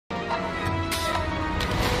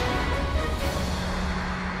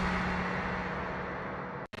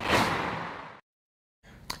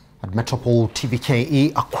at Metropole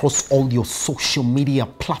TVKE across all your social media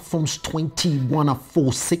platforms.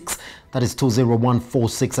 20146, that is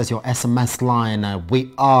 20146 as your SMS line.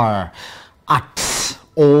 We are at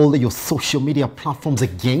all your social media platforms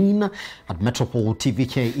again at Metropole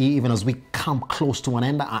TVKE. Even as we come close to an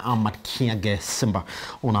end, I am at Kiage Simba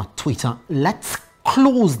on our Twitter. Let's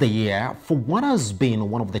close the year for what has been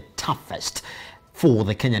one of the toughest for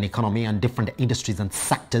the Kenyan economy and different industries and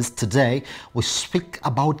sectors. Today, we speak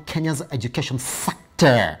about Kenya's education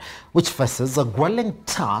sector, which faces a grueling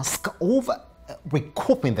task of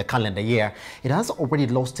recouping the calendar year it has already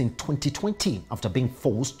lost in 2020 after being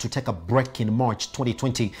forced to take a break in March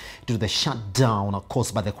 2020 due to the shutdown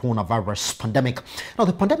caused by the coronavirus pandemic. Now,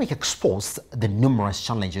 the pandemic exposed the numerous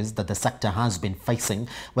challenges that the sector has been facing,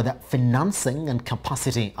 whether financing and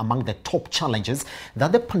capacity among the top challenges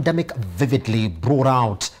that the pandemic vividly brought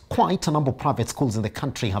out. Quite a number of private schools in the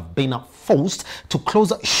country have been forced to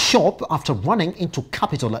close shop after running into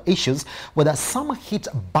capital issues, whether some hit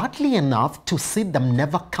badly enough to see them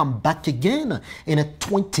never come back again in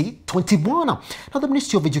 2021. Now, the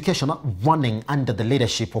Ministry of Education, running under the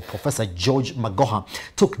leadership of Professor George Magoha,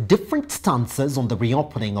 took different stances on the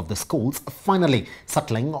reopening of the schools, finally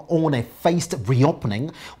settling on a phased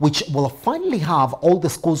reopening, which will finally have all the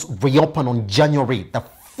schools reopen on January the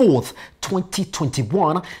 4th,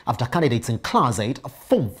 2021, after candidates in Class 8,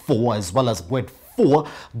 Form 4, as well as Grade 4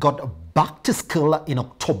 got back to school in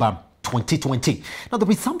October 2020. Now, the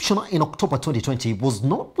resumption in October 2020 was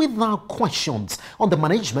not without questions on the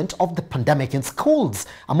management of the pandemic in schools,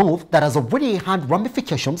 a move that has already had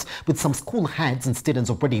ramifications, with some school heads and students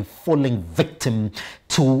already falling victim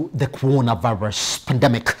to the coronavirus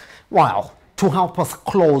pandemic. Wow. To help us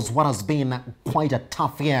close what has been quite a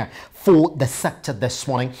tough year for the sector this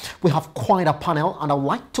morning, we have quite a panel, and I'd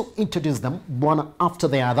like to introduce them one after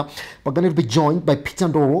the other. We're going to be joined by Peter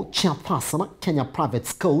Ndoro, Chairperson, Kenya Private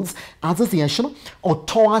Schools Association,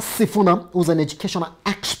 Otoa Sifuna, who's an educational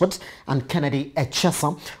expert, and Kennedy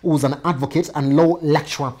Echesa, who's an advocate and law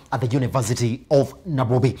lecturer at the University of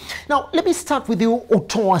Nairobi. Now, let me start with you,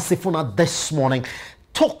 Otoa Sifuna, this morning.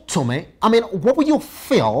 Talk to me. I mean, what would you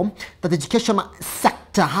feel that the education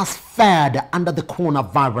sector has fared under the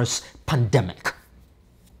coronavirus pandemic?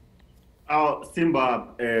 Simba,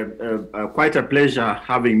 quite a pleasure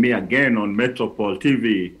having me again on Metropole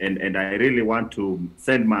TV, and I really want to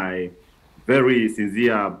send my very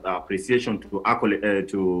sincere appreciation to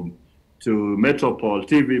Metropole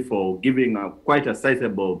TV for giving quite a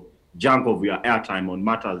sizable chunk of your airtime on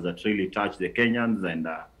matters that really touch the Kenyans, and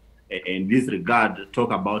in this regard,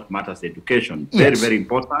 talk about matters education. Very, very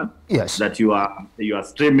important. Yes. That you are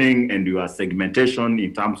streaming and your segmentation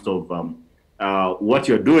in terms of what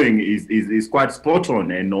you're doing is quite spot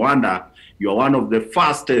on, and no wonder you're one of the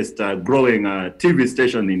fastest growing TV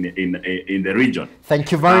station in the region.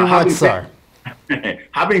 Thank you very much, sir.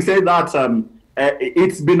 Having said that,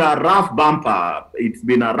 it's been a rough bumper. It's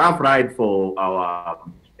been a rough ride for our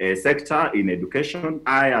sector in education.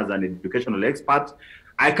 I, as an educational expert,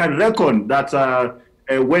 I can reckon that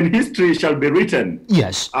when history shall be written,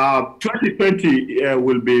 yes, 2020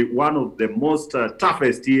 will be one of the most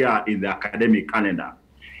toughest year in the academic calendar.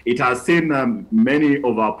 It has seen many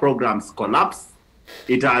of our programs collapse.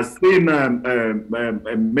 It has seen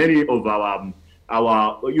many of our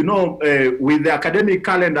with the academic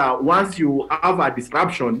calendar, once you have a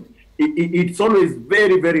disruption, it's always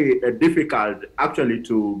very, very difficult actually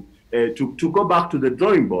to go back to the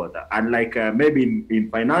drawing board. And like maybe in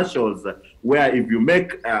financials, where if you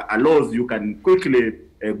make a loss, you can quickly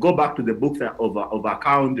go back to the books of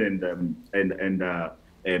account and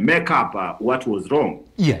make up what was wrong.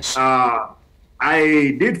 Yes.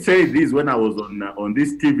 I did say this when I was on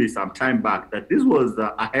this TV some time back, that this was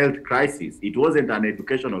a health crisis. It wasn't an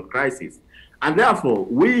educational crisis. And therefore,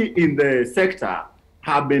 we in the sector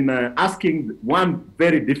have been asking one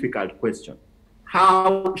very difficult question.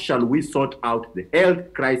 How shall we sort out the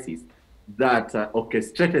health crisis that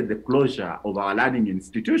orchestrated the closure of our learning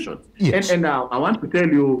institutions? Yes. And I want to tell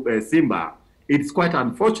you, Simba, it's quite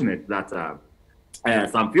unfortunate that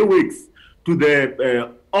some few weeks to the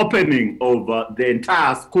opening of the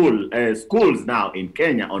entire schools now in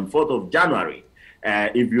Kenya on 4th of January,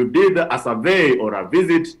 if you did a survey or a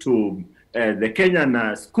visit to the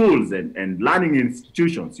Kenyan schools and learning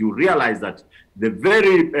institutions, you realize that the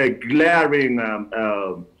very glaring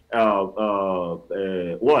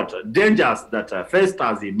dangers that faced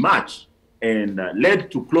us in March and led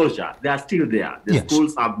to closure, they are still there. The yes.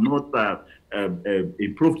 schools have not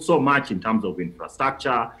improved so much in terms of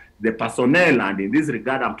infrastructure. The personnel, and in this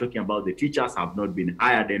regard, I'm talking about the teachers, have not been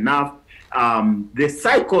hired enough. The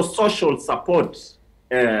psychosocial support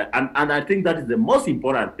and I think that is the most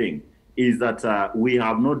important thing, is that we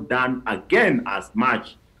have not done again as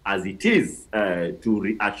much as it is to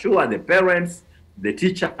reassure the parents, the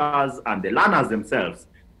teachers, and the learners themselves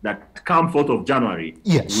that come 4th of January,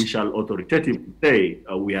 yes, we shall authoritatively say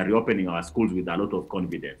we are reopening our schools with a lot of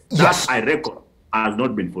confidence. Yes. That, I reckon, has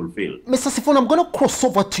not been fulfilled. Mr. Sifuna, I'm going to cross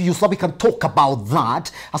over to you so we can talk about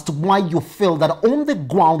that, as to why you feel that on the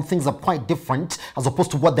ground things are quite different as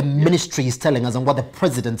opposed to what the ministry is telling us and what the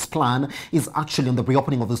president's plan is actually on the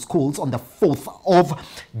reopening of the schools on the 4th of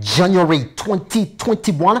January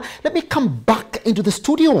 2021. Let me come back into the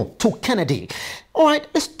studio to Kennedy. All right,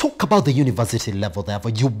 let's talk about the university level there.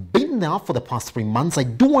 You've been there for the past 3 months. I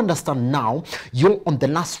do understand now you're on the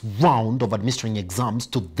last round of administering exams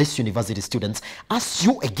to these university students as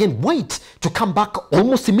you again wait to come back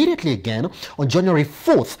almost immediately again on January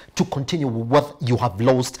 4th to continue with what you have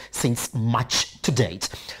lost since March to date.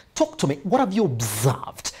 Talk to me. What have you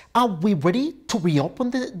observed? Are we ready to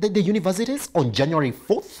reopen the universities on January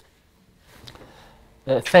 4th?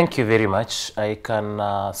 Thank you very much. I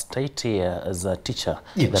can state here as a teacher,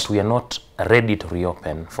 yes, that we are not ready to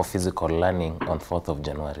reopen for physical learning on 4th of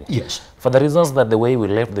January. Yes. For the reasons that the way we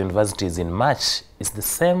left the universities in March is the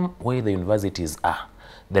same way the universities are.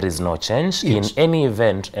 There is no change. Yes. In any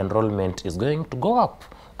event, enrollment is going to go up,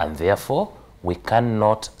 and therefore we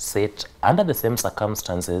cannot sit under the same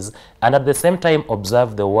circumstances and at the same time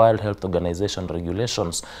observe the World Health Organization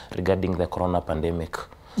regulations regarding the corona pandemic.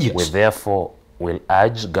 Yes. We therefore will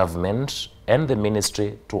urge government and the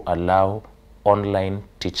ministry to allow online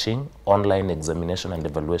teaching, online examination and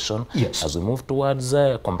evaluation, yes, as we move towards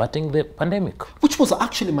combating the pandemic. Which was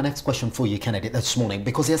actually my next question for you, Kennedy, this morning,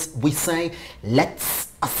 because yes, we say,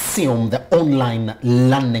 let's assume the online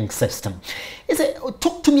learning system.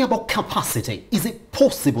 Talk to me about capacity. Is it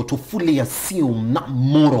possible to fully assume that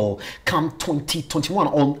model come 2021,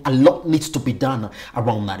 or a lot needs to be done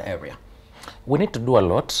around that area? We need to do a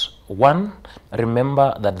lot. One,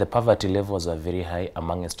 remember that the poverty levels are very high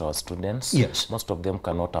amongst our students. Yes. Most of them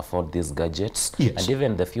cannot afford these gadgets. Yes. And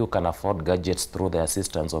even the few can afford gadgets through the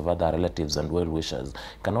assistance of other relatives and well-wishers,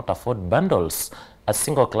 cannot afford bundles. A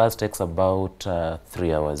single class takes about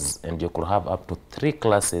 3 hours, and you could have up to 3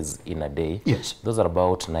 classes in a day. Yes. Those are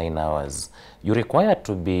about 9 hours. You require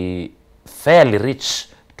to be fairly rich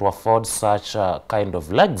to afford such a kind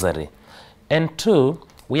of luxury. And two,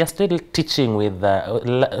 we are still teaching with,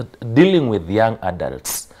 dealing with young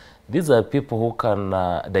adults. These are people who can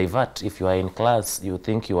divert. If you are in class, you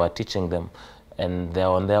think you are teaching them, and they're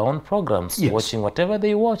on their own programs, yes, watching whatever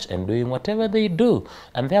they watch and doing whatever they do.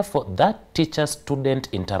 And therefore, that teacher-student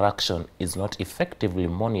interaction is not effectively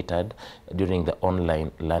monitored during the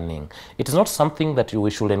online learning. It is not something that we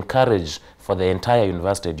should encourage for the entire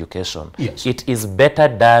university education. Yes. It is better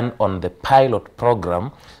done on the pilot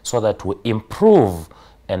program so that we improve.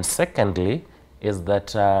 And secondly, is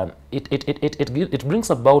that it brings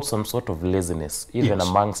about some sort of laziness, even yes,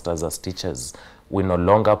 amongst us as teachers. We no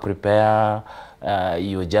longer prepare.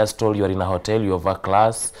 You just told you're in a hotel, you have a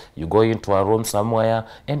class, you go into a room somewhere,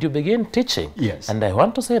 and you begin teaching. Yes. And I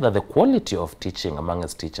want to say that the quality of teaching among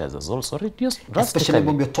us teachers has also reduced drastically. Especially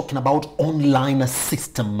when we're talking about online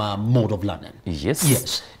system mode of learning. Yes.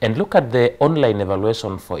 Yes. And look at the online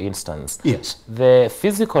evaluation, for instance. Yes. The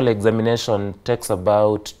physical examination takes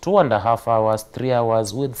about 2.5 hours, 3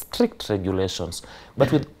 hours with strict regulations.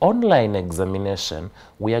 But with online examination,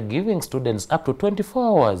 we are giving students up to 24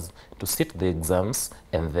 hours to sit the exams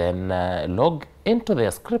and then log into their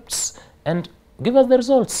scripts and give us the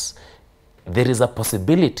results. There is a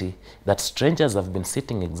possibility that strangers have been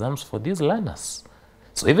sitting exams for these learners.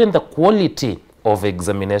 So even the quality of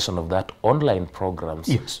examination of that online programs,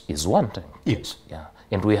 yes, is one thing. Yes. Yeah.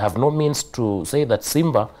 And we have no means to say that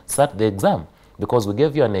Simba sat the exam, because we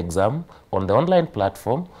gave you an exam on the online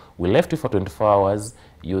platform, we left you for 24 hours,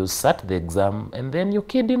 you sat the exam, and then you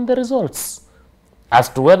keyed in the results. As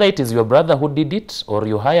to whether it is your brother who did it or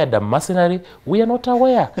you hired a mercenary, we are not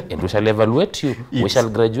aware. And we shall evaluate you, yes, we shall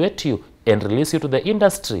graduate you and release you to the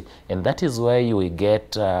industry. And that is where you will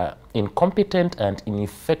get incompetent and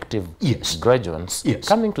ineffective, yes, graduates, yes,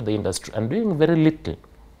 coming to the industry and doing very little.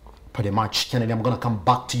 Pretty much, Kennedy, I'm going to come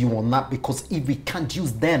back to you on that, because if we can't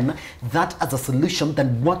use then that as a solution,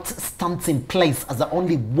 then what stands in place as the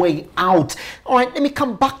only way out? All right, let me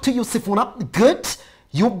come back to you, Sifuna. Good.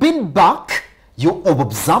 You've been back. You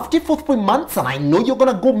observed it for 3 months, and I know you're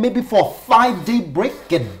going to go maybe for a 5-day break,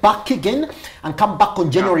 get back again, and come back on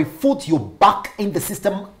January 4th. You're back in the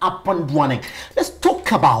system, up and running. Let's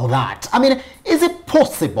talk about that. I mean, is it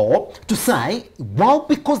possible to say, well,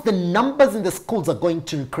 because the numbers in the schools are going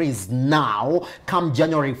to increase now, come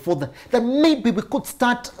January 4th, that maybe we could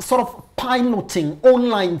start sort of piloting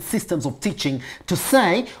online systems of teaching to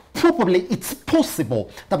say, probably it's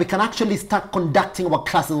possible that we can actually start conducting our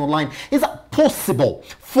classes online? Is that possible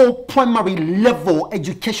for primary level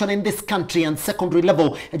education in this country and secondary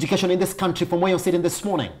level education in this country from where you're sitting this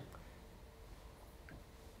morning?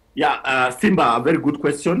 Yeah, Simba, a very good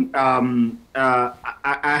question. I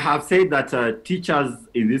have said that teachers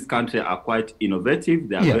in this country are quite innovative.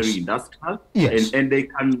 They are very industrial, and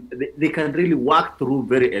they can really work through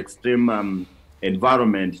very extreme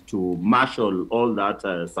environment to marshal all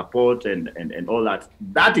that support and all that.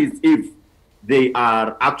 That is if they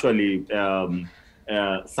are actually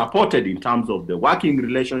supported in terms of the working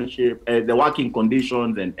relationship, the working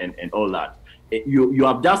conditions, and all that. You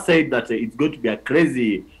have just said that it's going to be a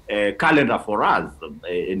crazy calendar for us,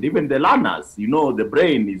 and even the learners. You know, the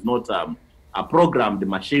brain is not a programmed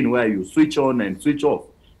machine where you switch on and switch off.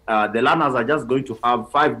 The learners are just going to have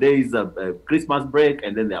 5 days of Christmas break,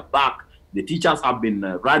 and then they are back. The teachers have been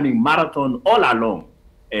running marathon all along,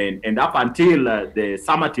 and up until the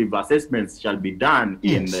summative assessments shall be done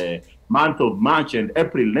in the month of March and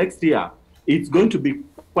April next year. It's going to be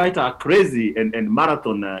quite a crazy and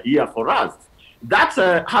marathon year for us. That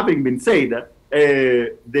having been said,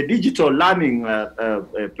 the digital learning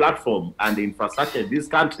platform and infrastructure in this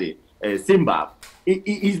country, Simba,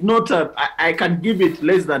 is not, I can give it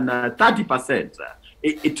less than 30%.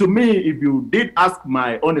 To me, if you did ask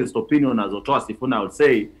my honest opinion as Otoa Sifuna, I would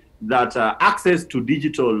say that access to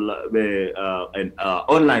digital and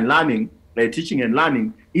online learning, teaching and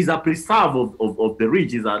learning, is a preserve of the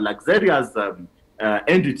rich, is a luxurious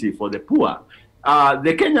entity for the poor.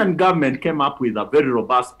 The Kenyan government came up with a very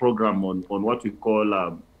robust program on what we call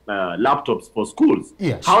laptops for schools.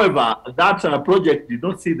 Yes. However, that project did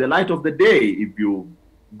not see the light of the day. If you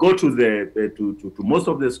go to the to most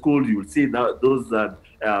of the schools, you will see that those that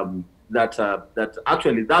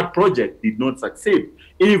actually that project did not succeed.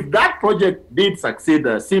 If that project did succeed,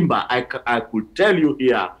 Simba, I could tell you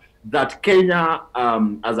here that Kenya,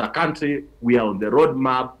 as a country, we are on the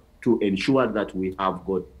roadmap to ensure that we have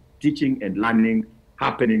got teaching and learning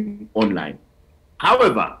happening online.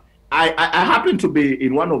 However, I happen to be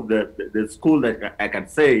in one of the schools that I can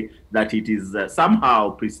say that it is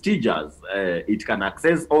somehow prestigious. It can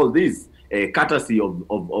access all this courtesy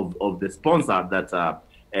of the sponsor that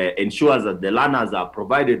ensures that the learners are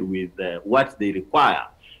provided with what they require.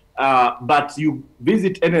 But you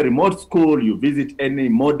visit any remote school, you visit any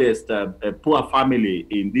modest poor family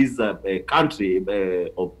in this country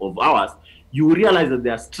of ours, you realize that they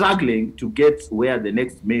are struggling to get where the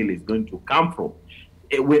next meal is going to come from.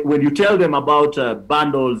 When you tell them about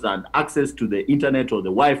bundles and access to the internet or the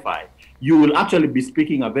Wi-Fi, you will actually be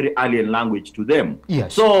speaking a very alien language to them.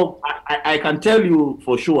 Yes. So I can tell you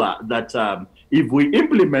for sure that if we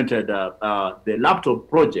implemented the laptop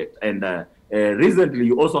project, and recently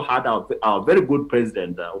you also had our very good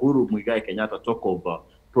president, Uhuru Muigai Kenyatta, talk of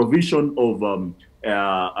provision of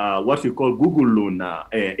what we call Google Loan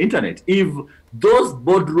internet. If those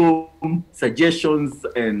boardroom suggestions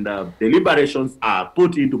and deliberations are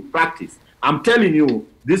put into practice, I'm telling you,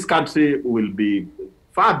 this country will be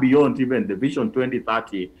far beyond even the Vision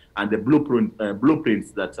 2030 and the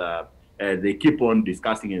blueprints that they keep on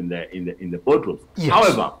discussing in the boardrooms. Yes.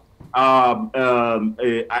 However,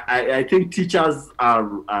 I think teachers are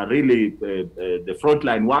really the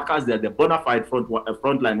frontline workers. They're the bona fide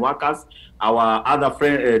frontline workers. Our other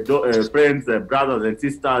friends, brothers and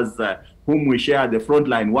sisters whom we share the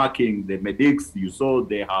frontline working, the medics, you saw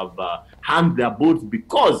they have hung their boots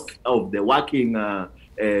because of the working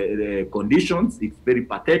conditions. It's very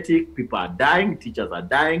pathetic. People are dying. Teachers are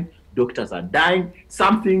dying. Doctors are dying.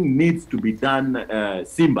 Something needs to be done,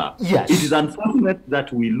 Simba. Yes. It is unfortunate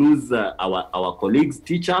that we lose our colleagues,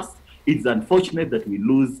 teachers. It's unfortunate that we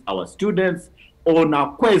lose our students on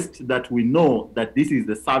a quest that we know that this is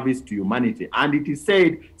the service to humanity. And it is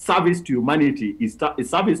said service to humanity is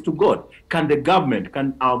service to God. Can the government,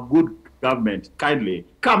 can our good government kindly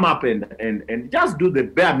come up and just do the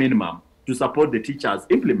bare minimum to support the teachers,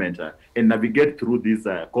 implementer, and navigate through this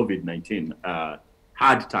COVID-19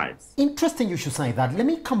 hard times? Interesting you should say that. Let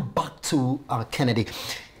me come back to Kennedy.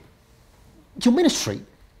 Your ministry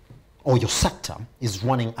or your sector is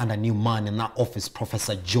running under a new man in that office,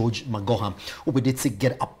 Professor George Magoha, who we did see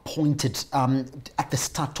get appointed at the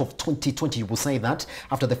start of 2020. You will say that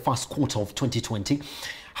after the first quarter of 2020.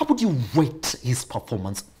 How would you rate his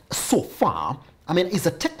performance so far? I mean, he's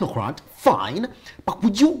a technocrat, fine, but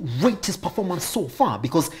would you rate his performance so far?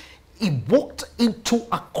 Because he walked into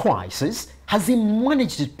a crisis. Has he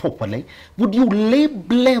managed it properly? Would you lay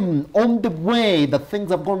blame on the way that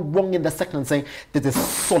things have gone wrong in the sector and say this is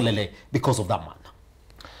solely because of that man?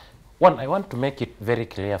 One, I want to make it very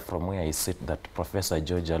clear from where I sit that Professor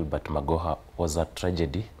George Albert Magoha was a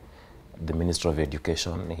tragedy. The Minister of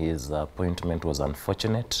Education, his appointment was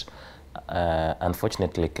unfortunate.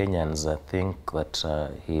 Unfortunately, Kenyans think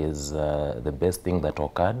that he is the best thing that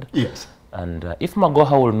occurred. Yes. And if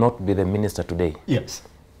Magoha will not be the minister today, yes,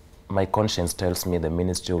 my conscience tells me the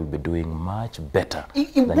ministry will be doing much better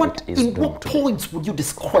in than what, it is in doing what today. points would you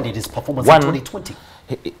discredit his performance One, in 2020?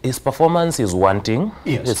 His performance is wanting.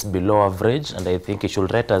 Yes. It's below average, and I think he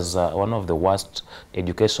should rate as one of the worst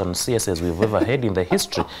education CSs we've ever had in the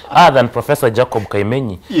history, other than Professor Jacob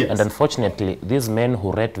Kaimenyi. Yes. And unfortunately, these men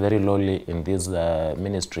who rate very lowly in these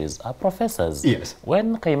ministries are professors. Yes.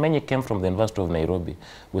 When Kaimenyi came from the University of Nairobi,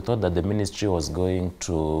 we thought that the ministry was going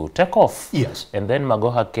to take off. Yes. And then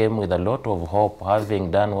Magoha came with a lot of hope,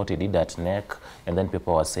 having done what he did at NEC, and then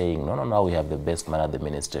people were saying, no, no, no, we have the best man at the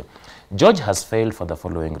ministry. George has failed for the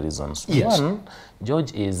following reasons. Yes. One,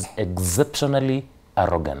 George is exceptionally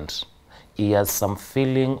arrogant. He has some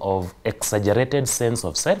feeling of exaggerated sense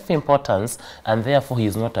of self-importance, and therefore he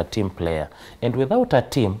is not a team player. And without a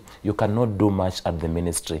team, you cannot do much at the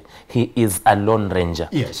ministry. He is a lone ranger.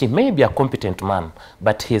 Yes. He may be a competent man,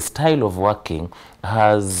 but his style of working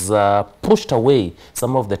has pushed away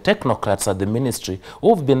some of the technocrats at the ministry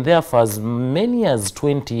who've been there for as many as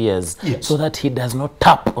 20 years, yes, so that he does not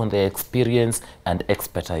tap on their experience and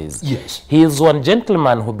expertise. Yes. He is one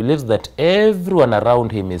gentleman who believes that everyone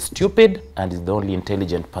around him is stupid and is the only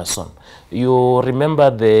intelligent person. You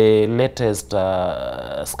remember the latest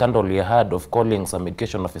scandal you had of calling some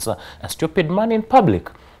education officer a stupid man in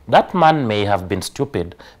public. That man may have been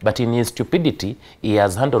stupid, but in his stupidity, he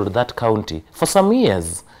has handled that county for some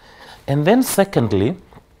years. And then secondly,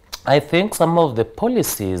 I think some of the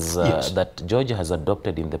policies yes, that Georgia has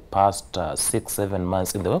adopted in the past 6-7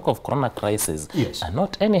 months in the wake of corona crisis yes, are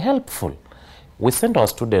not any helpful. We sent our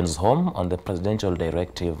students home on the presidential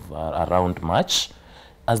directive around March.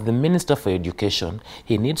 As the Minister for Education,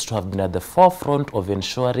 he needs to have been at the forefront of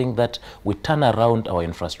ensuring that we turn around our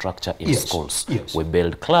infrastructure in yes, schools. Yes. We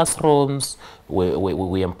build classrooms,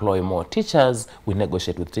 we employ more teachers, we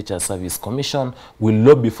negotiate with Teachers Service Commission, we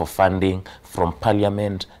lobby for funding from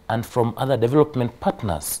Parliament and from other development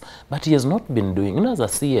partners. But he has not been doing, as a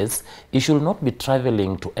CS, he should not be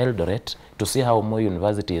traveling to Eldoret to see how Moi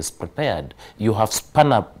University is prepared. You have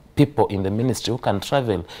spun up people in the ministry who can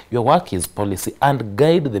travel. Your work is policy and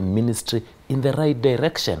guide the ministry in the right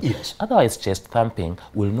direction. Yes. Otherwise, chest thumping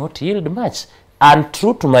will not yield much. And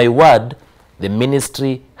true to my word, the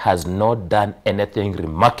ministry has not done anything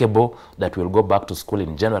remarkable that will go back to school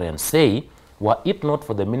in January and say, were it not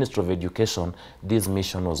for the Ministry of Education, this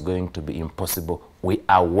mission was going to be impossible. We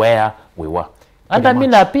are where we were. And I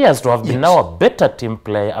mean, appears to have been now a better team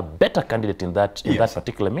player, a better candidate in that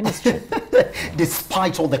particular ministry.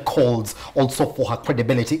 Despite all the calls also for her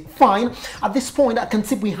credibility. Fine. At this point, I can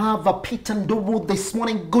see we have Peter Nduru this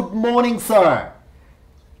morning. Good morning, sir.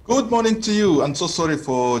 Good morning to you. I'm so sorry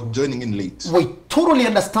for joining in late. We totally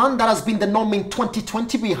understand that has been the norm in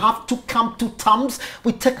 2020. We have to come to terms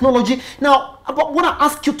with technology. Now, I want to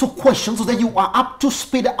ask you two questions so that you are up to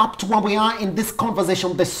speed, up to where we are in this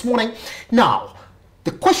conversation this morning. Now,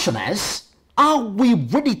 the question is, are we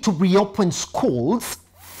ready to reopen schools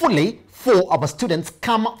fully for our students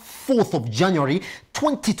come 4th of January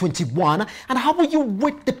 2021? And how will you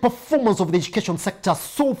rate the performance of the education sector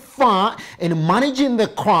so far in managing the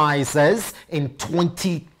crisis in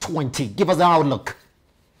 2020? Give us the outlook.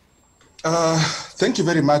 Thank you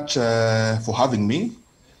very much for having me.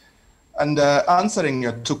 And answering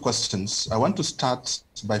your two questions, I want to start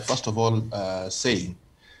by first of all saying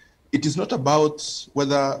it is not about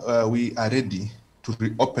whether we are ready to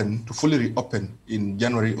reopen, to fully reopen in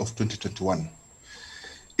January of 2021.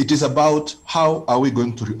 It is about how are we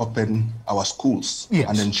going to reopen our schools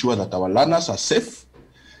and ensure that our learners are safe,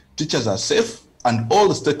 teachers are safe, and all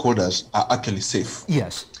the stakeholders are actually safe.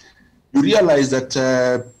 Yes. You realize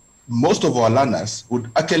that most of our learners would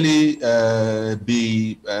actually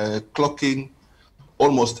be clocking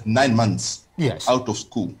almost 9 months out of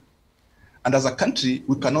school. And as a country,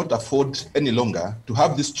 we cannot afford any longer to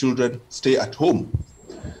have these children stay at home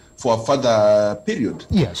for a further period.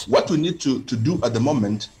 Yes. What we need to do at the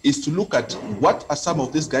moment is to look at what are some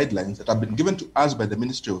of these guidelines that have been given to us by the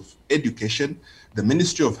Ministry of Education, the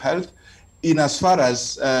Ministry of Health, in as far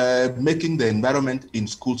as making the environment in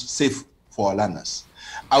schools safe for our learners.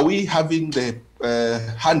 Are we having the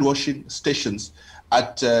hand washing stations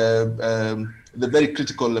at the very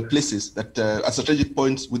critical places that at strategic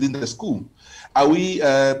points within the school? Are we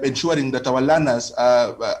ensuring that our learners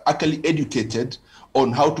are actually educated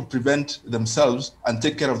on how to prevent themselves and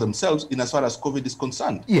take care of themselves in as far as COVID is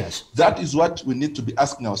concerned? Yes. That is what we need to be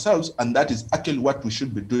asking ourselves, and that is actually what we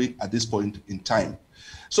should be doing at this point in time.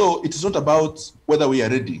 So it is not about whether we are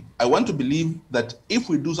ready. I want to believe that if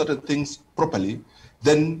we do certain things properly,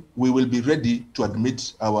 then we will be ready to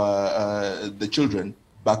admit our the children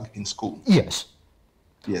back in school. Yes.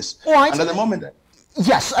 Yes. All right. And at the moment,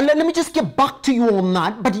 yes, let me just get back to you on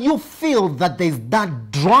that, but you feel that there's that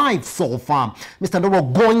drive so far, Mr.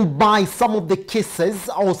 Ndoro, going by some of the cases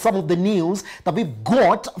or some of the news that we've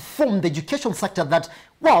got from the education sector that,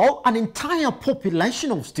 well, an entire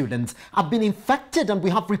population of students have been infected, and we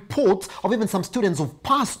have reports of even some students who've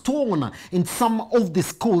passed on in some of the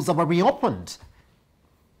schools that were reopened.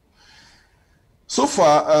 So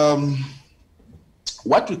far,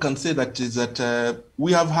 what we can say that is that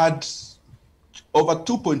we have had over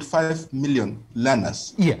 2.5 million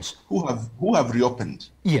learners, yes, who have reopened.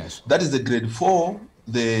 Yes. That is the grade 4,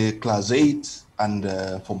 the class 8,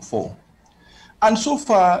 and Form 4. And so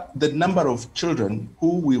far, the number of children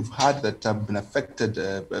who we've had that have been affected,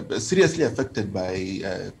 seriously affected by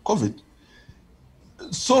COVID,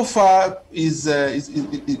 so far is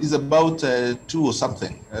about 2 or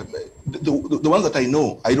something. The ones that I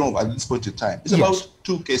know at this point in time, it's yes, about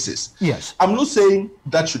 2 cases. Yes. I'm not saying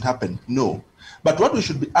that should happen, no. But what we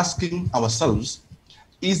should be asking ourselves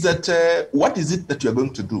is that what is it that we are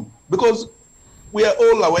going to do? Because we are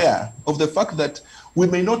all aware of the fact that we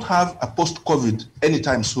may not have a post-COVID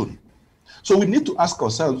anytime soon. So we need to ask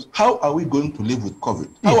ourselves, how are we going to live with COVID?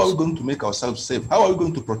 How are we going to make ourselves safe? How are we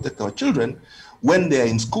going to protect our children when they are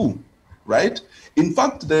in school, right? In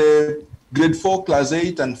fact, the grade 4, class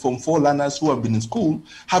 8, and Form 4 learners who have been in school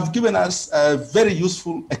have given us a very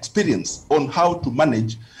useful experience on how to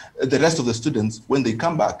manage the rest of the students when they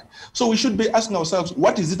come back. So we should be asking ourselves,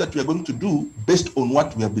 what is it that we are going to do based on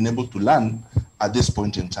what we have been able to learn at this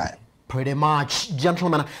point in time? Pretty much,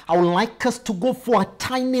 gentlemen. I would like us to go for a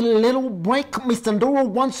tiny little break, Mr. Ndoro.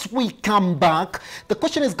 Once we come back, the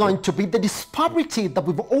question is going to be the disparity that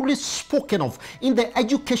we've always spoken of in the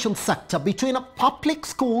education sector between public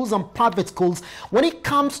schools and private schools when it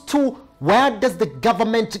comes to where does the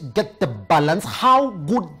government get the balance? How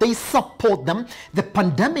good they support them? The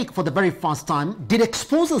pandemic, for the very first time, did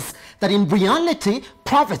expose us that in reality,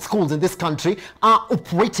 private schools in this country are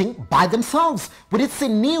operating by themselves. We did see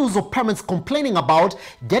news of parents complaining about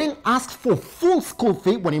getting asked for full school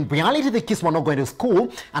fee when in reality the kids were not going to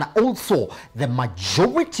school. And also, the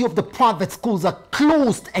majority of the private schools are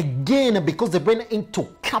closed again because they ran into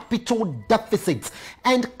capital deficits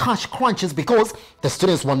and cash crunches because the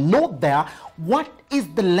students were not there. What is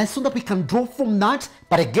the lesson that we can draw from that?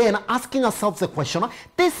 But again, asking ourselves the question,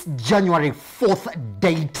 this January 4th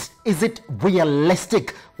date, is it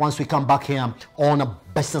realistic? Once we come back here on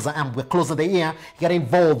Business AM, we're closing the year. Get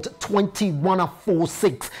involved,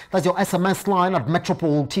 21046. That's your SMS line at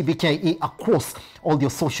Metropole TVKE across all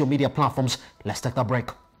your social media platforms. Let's take that break.